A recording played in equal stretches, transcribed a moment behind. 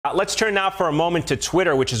Let's turn now for a moment to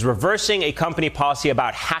Twitter, which is reversing a company policy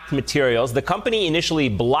about hacked materials. The company initially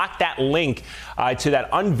blocked that link to that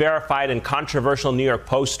unverified and controversial New York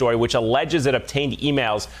Post story, which alleges it obtained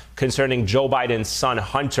emails concerning Joe Biden's son,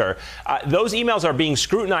 Hunter. Those emails are being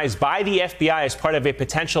scrutinized by the FBI as part of a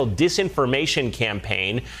potential disinformation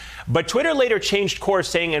campaign. But Twitter later changed course,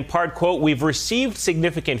 saying in part, quote, "We've received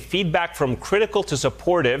significant feedback from critical to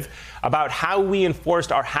supportive about how we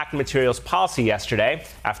enforced our hacked materials policy yesterday.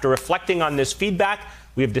 After reflecting on this feedback,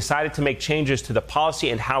 we have decided to make changes to the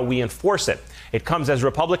policy and how we enforce it." It comes as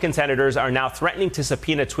Republican senators are now threatening to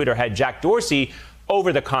subpoena Twitter head Jack Dorsey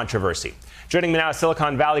over the controversy. Joining me now,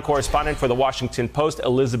 Silicon Valley correspondent for the Washington Post,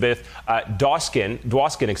 Elizabeth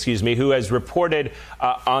Dwoskin, who has reported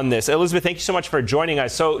on this. Elizabeth, thank you so much for joining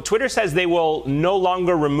us. So Twitter says they will no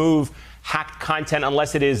longer remove hacked content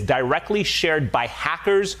unless it is directly shared by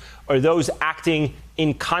hackers or those acting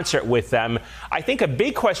in concert with them. I think a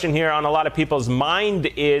big question here on a lot of people's mind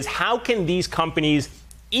is how can these companies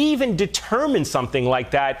even determine something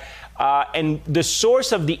like that and the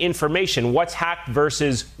source of the information, what's hacked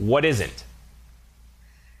versus what isn't?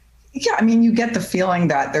 Yeah, I mean, you get the feeling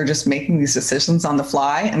that they're just making these decisions on the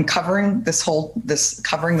fly and covering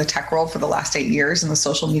covering the tech world for the last 8 years in the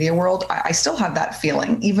social media world. I still have that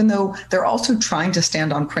feeling, even though they're also trying to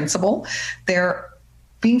stand on principle. They're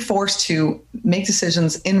being forced to make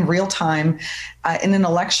decisions in real time in an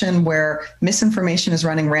election where misinformation is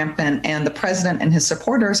running rampant and the president and his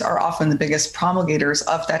supporters are often the biggest promulgators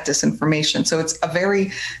of that disinformation. So it's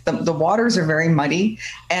the waters are very muddy.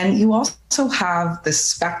 And you also have the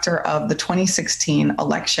specter of the 2016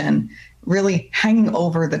 election really hanging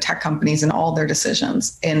over the tech companies and all their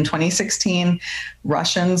decisions. In 2016,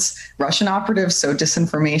 Russian operatives sowed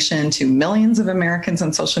disinformation to millions of Americans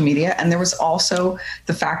on social media. And there was also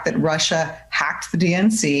the fact that Russia hacked the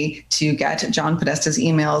DNC to get John Podesta's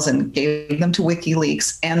emails and gave them to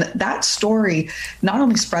WikiLeaks. And that story not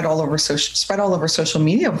only spread all over social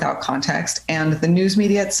media without context, and the news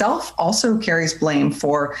media itself also carries blame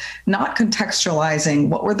for not contextualizing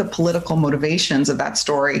what were the political motivations of that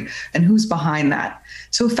story and who's behind that.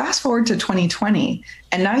 So fast forward to 2020,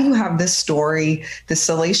 and now you have this story, this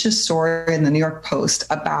salacious story in the New York Post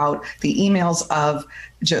about the emails of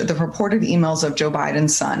the reported emails of Joe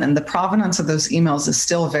Biden's son, and the provenance of those emails is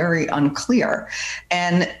still very unclear.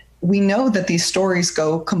 And we know that these stories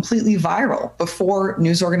go completely viral before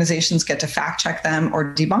news organizations get to fact check them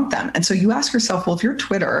or debunk them. And so you ask yourself, well, if you're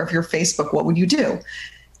Twitter, or if you're Facebook, what would you do?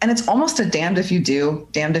 And it's almost a damned if you do,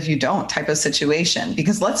 damned if you don't type of situation.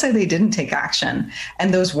 Because let's say they didn't take action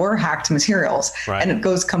and those were hacked materials, right, and it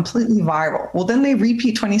goes completely viral. Well, then they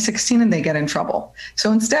repeat 2016 and they get in trouble.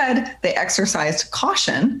 So instead, they exercised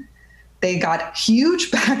caution. They got huge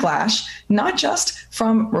backlash, not just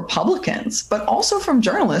from Republicans, but also from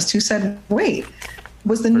journalists who said, wait,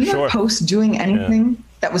 was the New York Post doing anything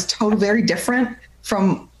that was totally very different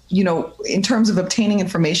from, in terms of obtaining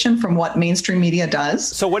information from what mainstream media does?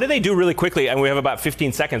 So what do they do really quickly? And we have about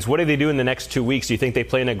 15 seconds. What do they do in the next 2 weeks? Do you think they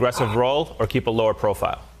play an aggressive role or keep a lower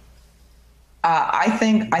profile? I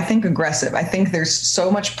think aggressive. I think there's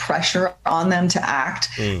so much pressure on them to act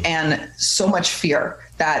and so much fear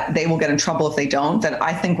that they will get in trouble if they don't, that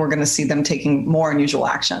I think we're going to see them taking more unusual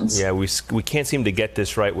actions. Yeah, we can't seem to get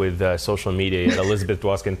this right with social media yet. Elizabeth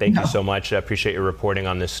Dwoskin, thank you so much. I appreciate your reporting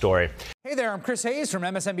on this story. Hey there, I'm Chris Hayes from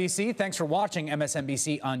MSNBC. Thanks for watching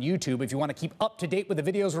MSNBC on YouTube. If you want to keep up to date with the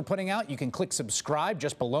videos we're putting out, you can click subscribe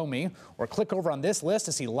just below me or click over on this list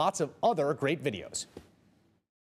to see lots of other great videos.